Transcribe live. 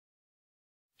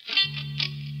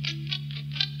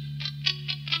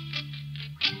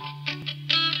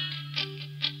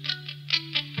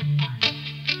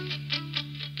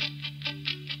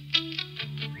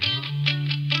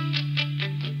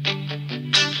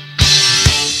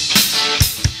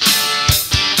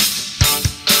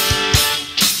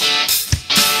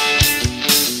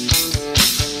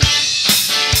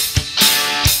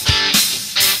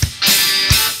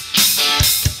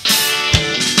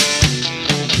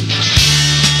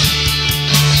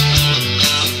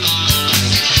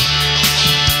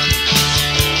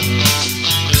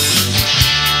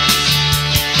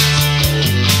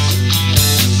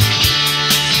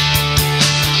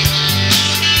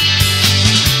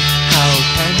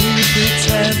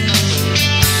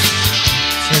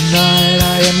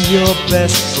your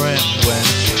best friend when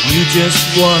you just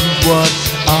want what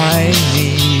I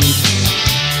need.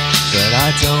 But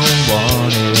I don't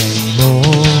want it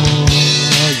anymore.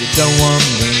 You don't want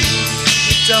me,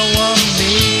 you don't want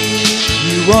me.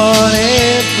 You want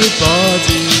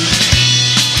everybody.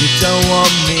 You don't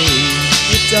want me,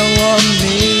 you don't want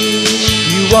me.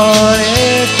 You want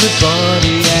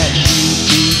everybody, and you'd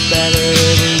be better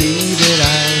to leave it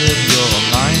out of your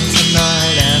mind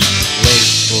tonight and wait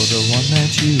for the one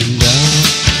that you love.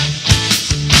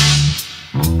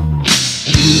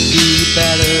 You'd be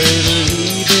better to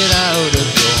leave it out of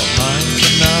your mind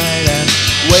tonight and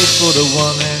wait for the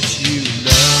one that you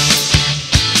love.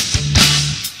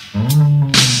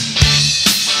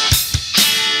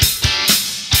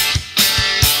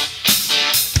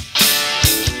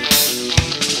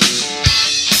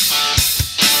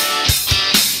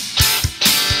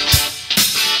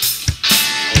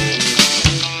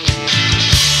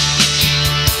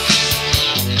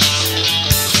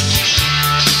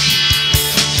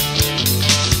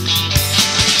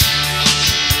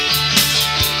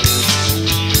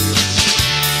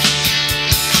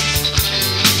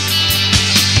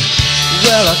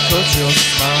 Well, I caught your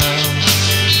smile,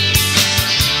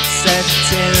 set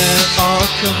in an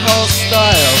alcohol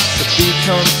style to be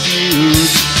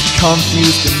confused,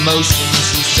 confused emotions.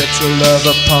 You set your love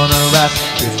upon a raft,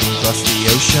 drifting across the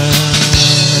ocean.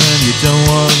 You don't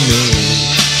want me,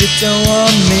 you don't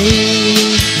want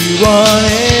me. You want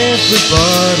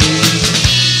everybody.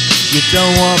 You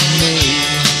don't want me,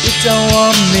 you don't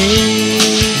want me.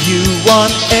 You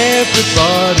want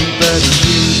everybody, but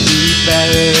you'd be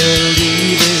better to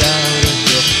leave it out of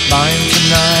your mind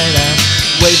tonight and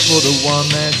wait for the one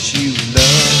that you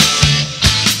love.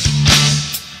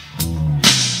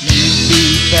 You'd be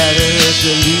better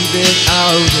to leave it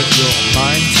out of your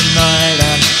mind tonight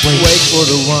and wait for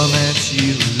the one that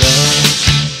you love.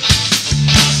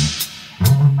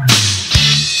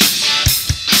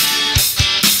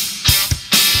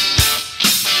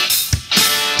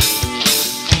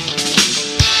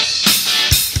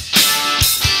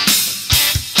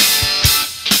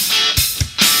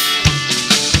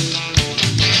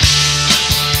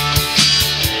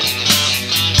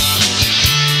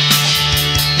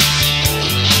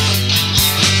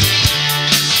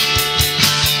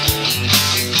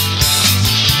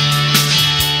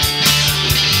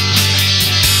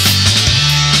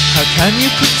 Can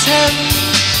you pretend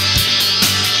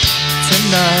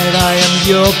tonight I am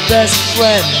your best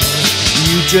friend?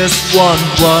 You just want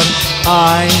what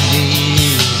I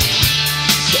need,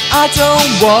 but I don't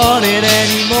want it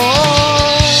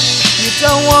anymore. You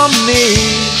don't want me,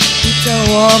 you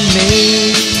don't want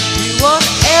me. You want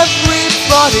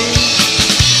everybody.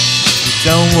 You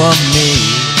don't want me,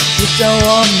 you don't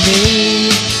want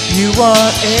me. You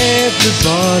want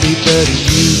everybody, but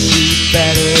you'd be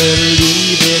better to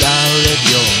leave it out of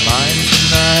your mind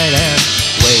tonight and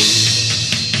wait.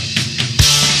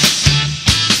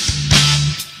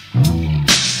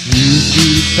 You'd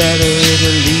be better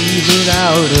to leave it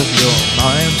out of your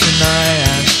mind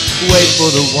tonight and wait for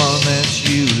the one that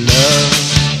you love.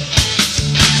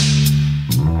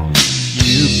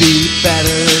 You'd be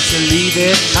better to leave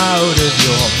it out of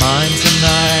your mind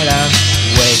tonight and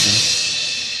wait.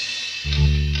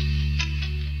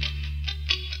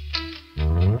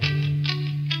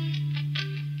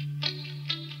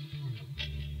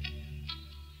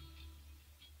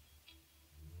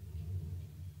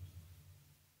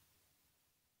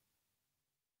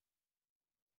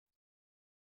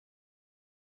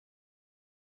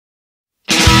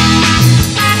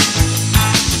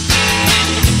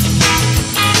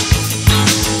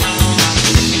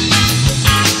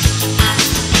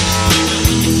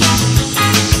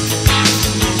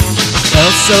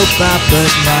 So bad,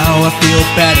 but now I feel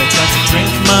better. Tried to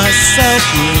drink myself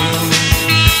real.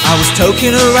 I was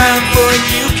toking around for a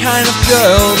new kind of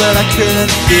girl that I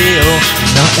couldn't feel.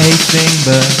 Not a thing,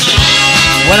 but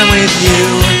when I'm with you,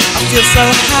 I feel so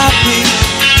happy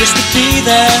just to be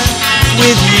there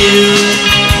with you.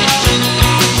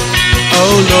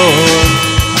 Oh Lord,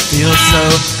 I feel so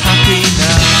happy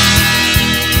now.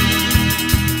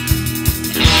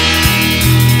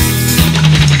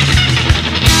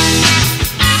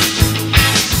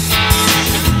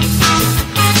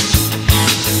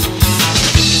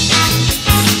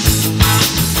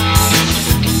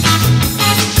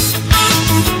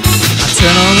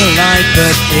 Turn on the light,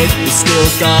 but it was still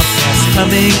darkness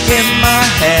coming in my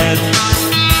head.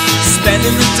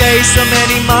 Spending the day so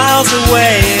many miles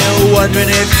away,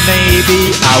 wondering if maybe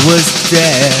I was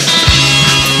dead.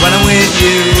 When I'm with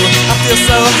you, I feel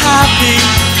so happy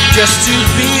just to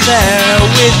be there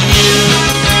with you.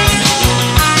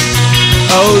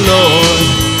 Oh Lord,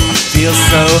 I feel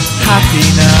so happy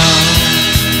now.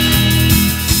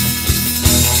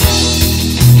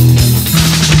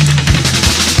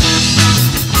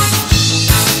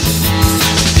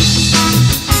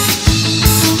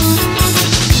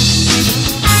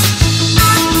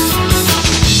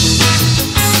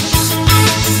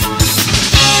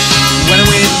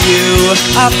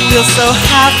 I feel so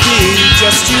happy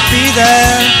just to be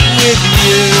there with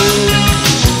you.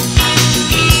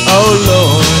 Oh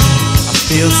Lord, I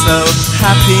feel so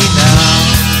happy now.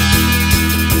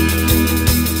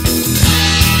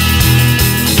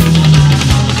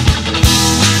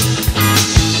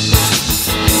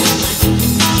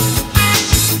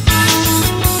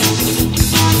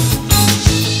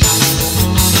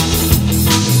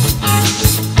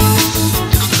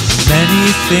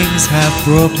 Many things have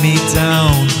brought me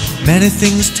down, many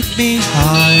things took me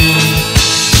high,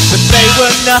 but they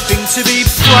were nothing to be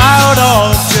proud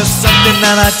of, just something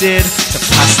that I did to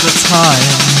pass the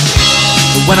time.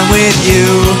 But when I'm with you,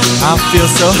 I feel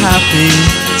so happy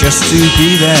just to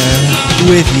be there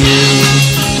with you.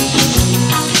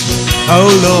 Oh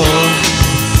Lord,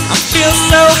 I feel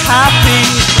so happy.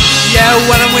 Yeah,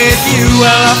 when I'm with you,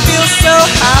 well, I feel so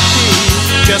happy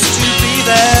just to be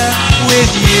there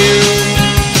with you.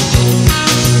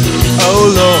 Oh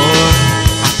Lord,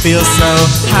 I feel so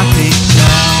happy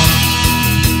now.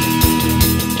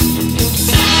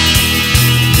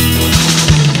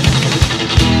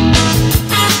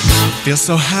 Feel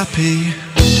so happy.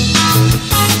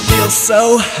 Feel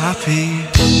so happy.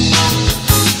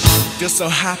 Feel so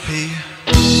happy.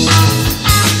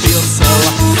 Feel so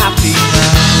happy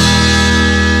now.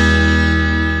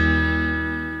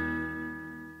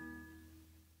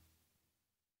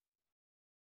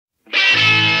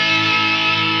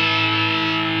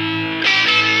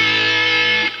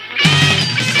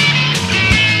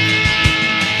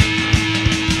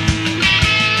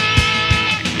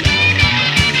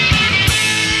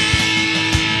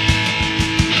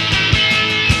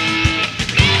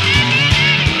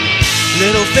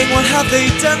 Little thing, what have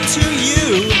they done to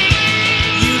you?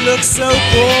 You look so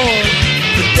bored.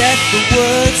 Forget the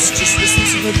words, just listen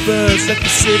to the birds. Let the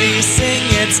city sing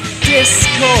its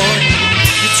discord.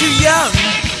 You're too young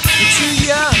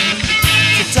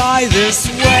to die this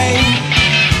way,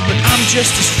 but I'm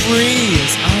just as free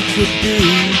as I could be.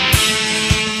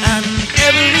 And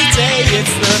every day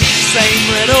it's the same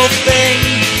little thing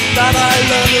that I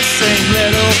love, the same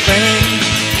little thing.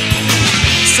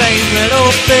 Same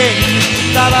little thing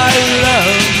that I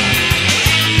love.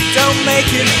 Don't make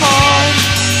it hard,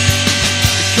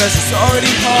 because it's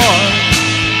already hard.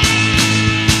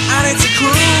 And it's a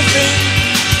cruel thing,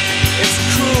 it's a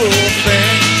cruel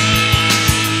thing.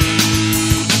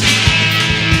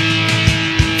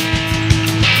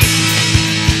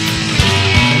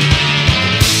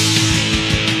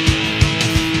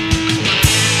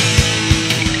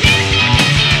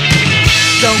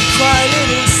 Don't cry,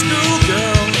 little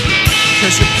schoolgirl,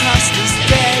 'cause your past is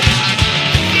dead.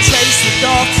 Chase the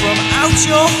dark from out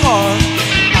your heart,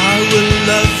 I will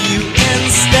love you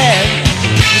instead.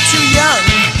 You're too young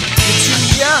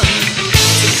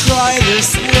to cry this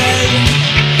way,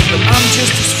 but I'm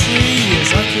just as free as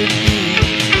I could be.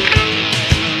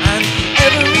 And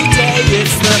every day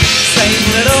it's the same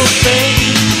little thing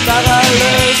that I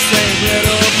love, same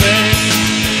little thing.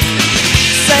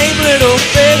 Same little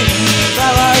thing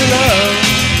that I love.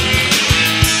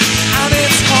 And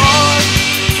it's hard,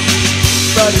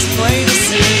 but it's plain to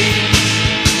see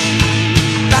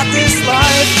that this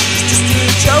life is just a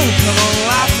joke. Come on,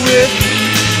 laugh with me.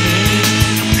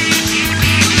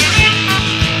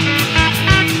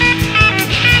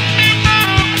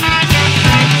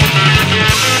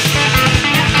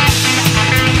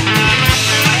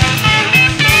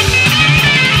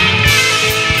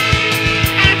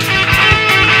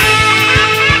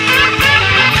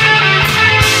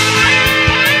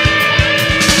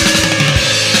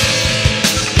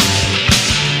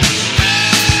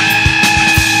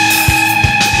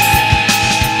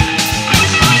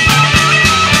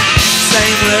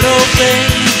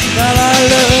 That I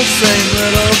love, same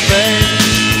little thing.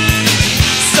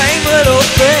 Same little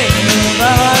thing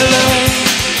that I love.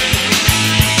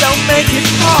 Don't make it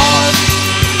hard,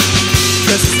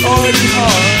 'cause it's already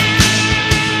hard.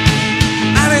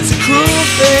 And it's a cruel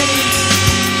thing,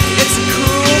 it's a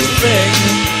cruel thing.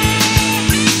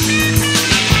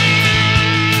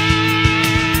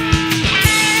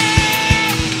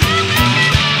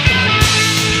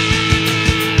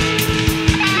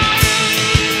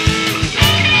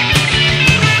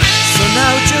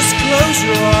 Close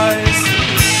your eyes,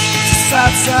 it's a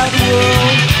sad, sad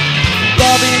world.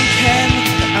 Bobby and Ken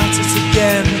are at it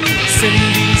again.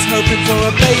 Cindy's hoping for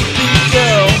a baby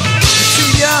girl.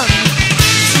 You're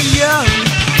too young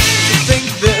to think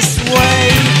this way.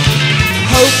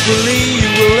 Hopefully you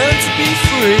will learn to be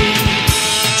free.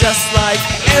 Just like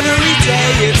every day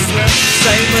it's the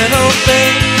same little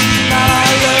thing that I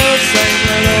love, same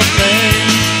little thing.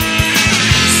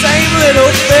 Same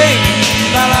little thing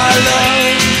that I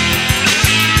love.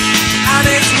 And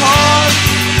it's hard,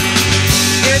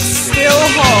 it's still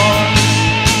hard.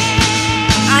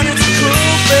 And it's a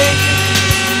cruel thing,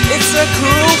 it's a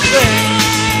cruel thing.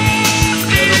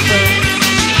 Little thing.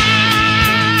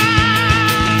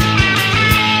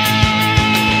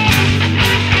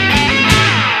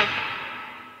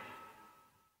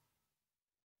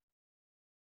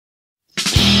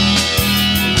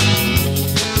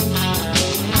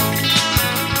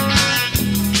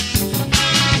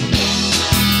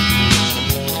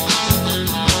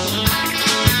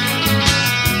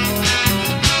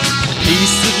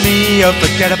 Or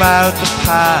forget about the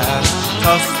past,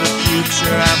 toss the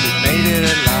future and we made it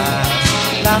at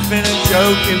last. Laughing and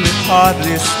joking with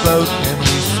hardly spoken,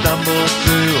 we stumble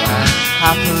through and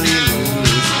happily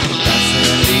lose. Dancing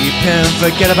and leaping,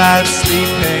 forget about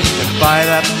sleeping, goodbye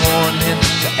that morning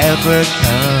to ever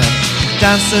come.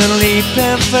 Dancing and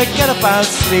leaping, forget about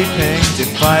sleeping,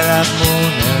 goodbye that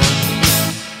morning,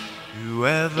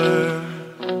 whoever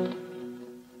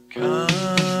comes.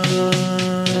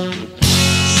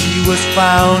 She was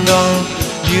found on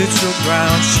neutral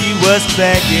ground. She was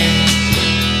begging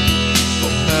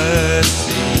for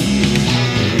mercy.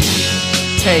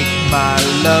 Take my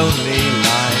lonely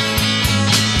life,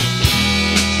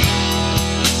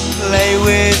 play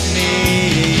with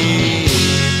me.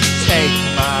 Take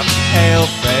my pale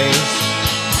face,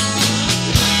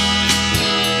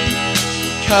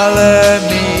 color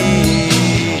me.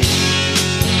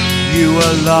 You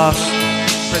were lost,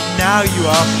 but now you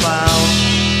are found.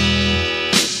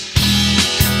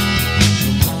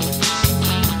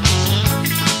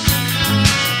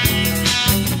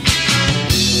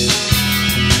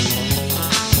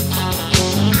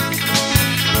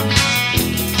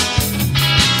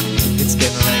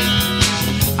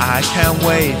 I can't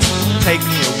wait, take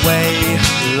me away,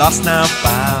 lost now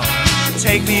found.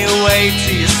 Take me away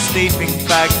to your sleeping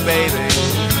bag, baby.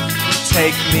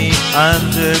 Take me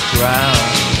underground.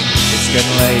 It's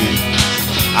getting late,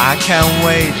 I can't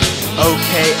wait.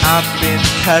 Okay, I've been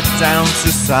cut down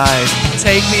to size.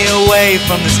 Take me away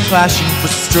from this clashing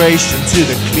frustration to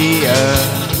the clear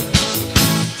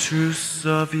truths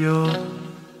of your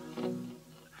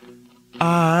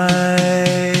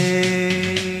eyes.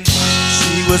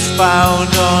 She was found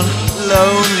on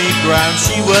lonely ground.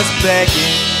 She was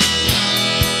begging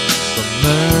for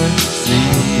mercy.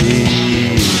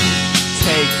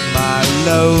 Take my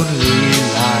lonely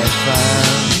life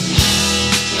and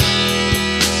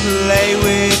play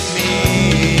with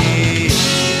me.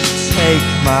 Take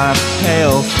my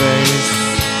pale face,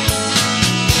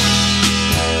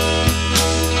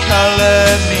 color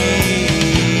me.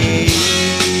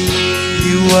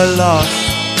 You were lost,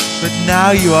 but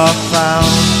now you are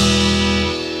found.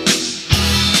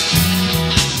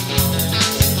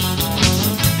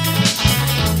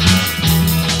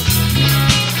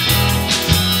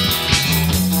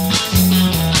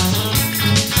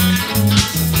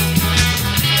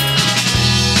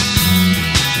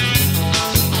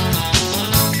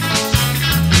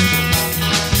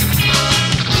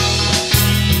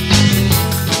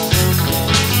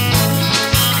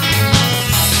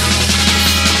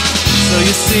 So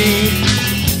you see,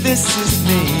 this is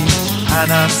me,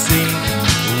 and I've seen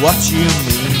what you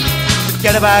mean.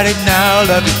 Forget about it now,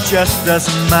 love, it just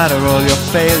doesn't matter. All your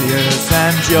failures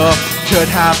and your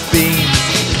could-have-beens.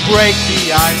 Break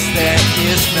the ice, there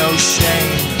is no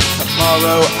shame.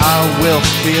 Tomorrow I will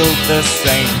feel the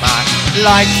same. I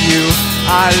like you,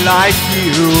 I like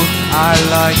you, I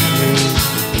like you.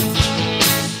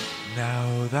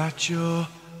 Now that you're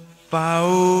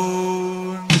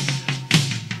found.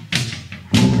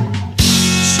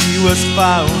 She was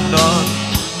found on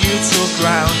neutral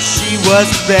ground. She was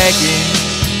begging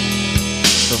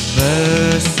for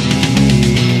mercy.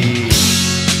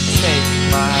 Take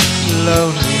my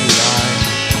lonely life,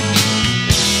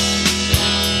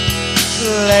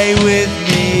 play with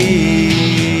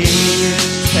me.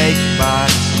 Take my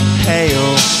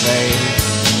pale face,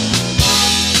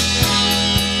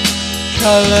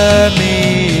 color me.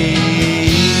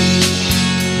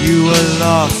 You were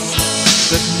lost,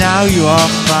 but now you are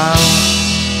found.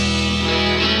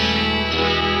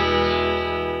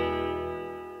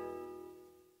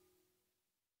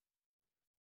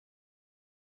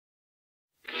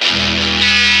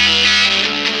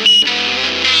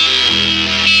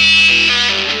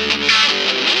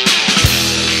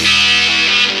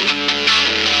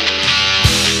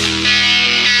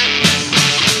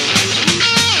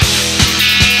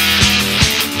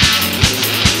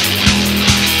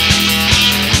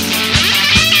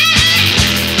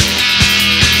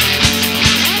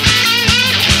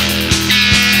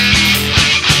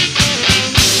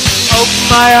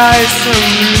 my eyes a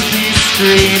ruby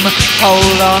stream.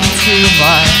 Hold on to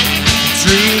my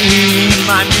dream.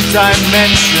 A new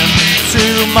dimension to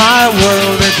my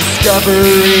world, a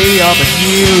discovery of a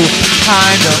new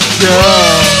kind of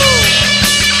girl.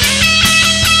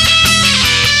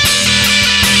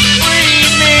 Free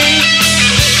me.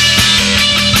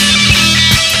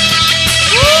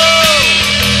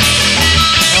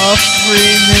 Oh,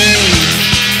 free me.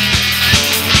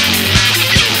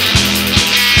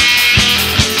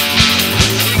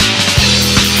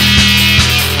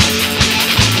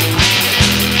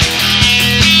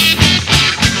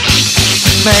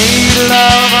 Made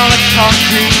love on a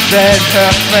concrete bed, her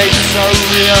face so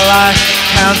real I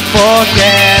can't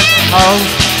forget. Oh,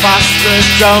 faster,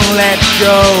 don't let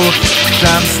go.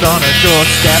 Danced on a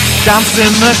doorstep, danced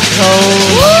in the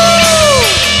cold. Woo!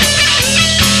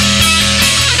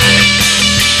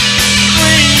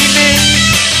 Free me.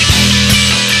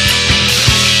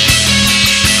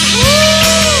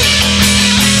 Woo!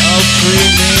 Oh, free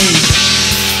me.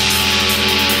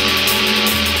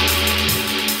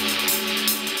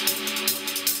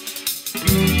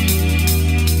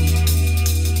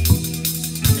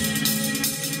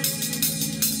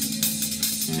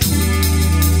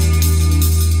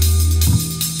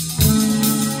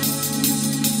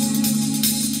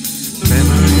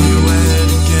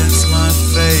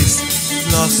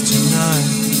 Lost tonight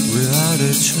without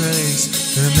a trace.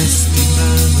 Her misty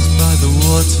murmurs by the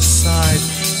waterside.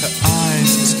 Her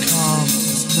eyes as calm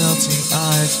as melting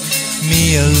ice.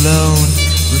 Me alone,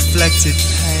 reflected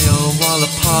pale, while the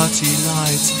party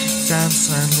lights dance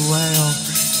and wail.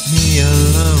 Me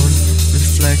alone,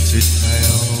 reflected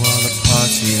pale, while the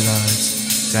party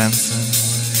lights dance and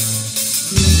wail.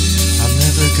 I'm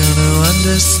never gonna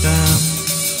understand.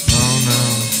 Oh no,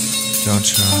 don't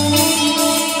try.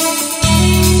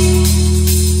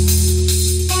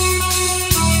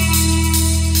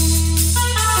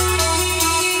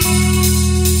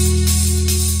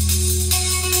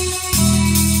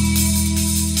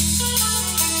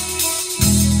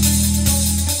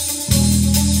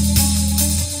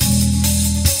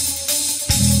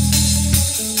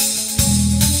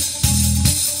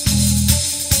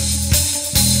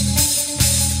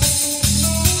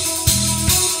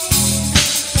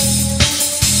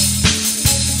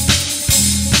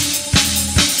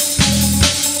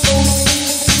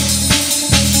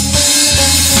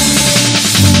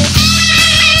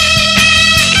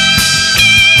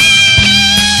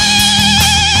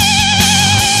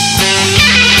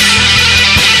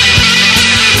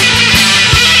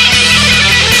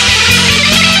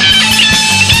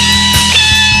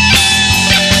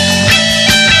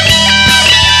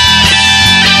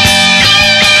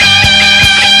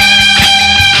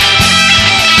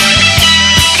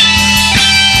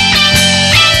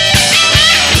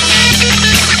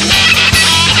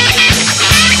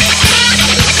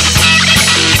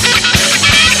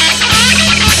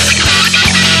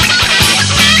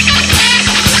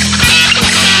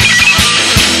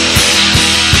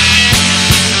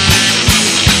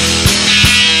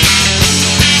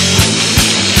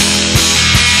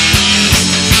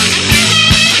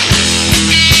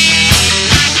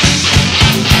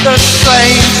 The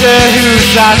stranger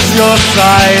who's at your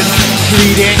side,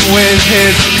 pleading with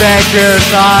his beggar's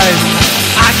eyes.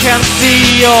 I can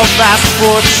see your vast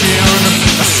fortune,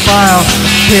 a smile, a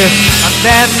kiss, and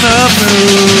then the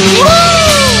moon. Woo!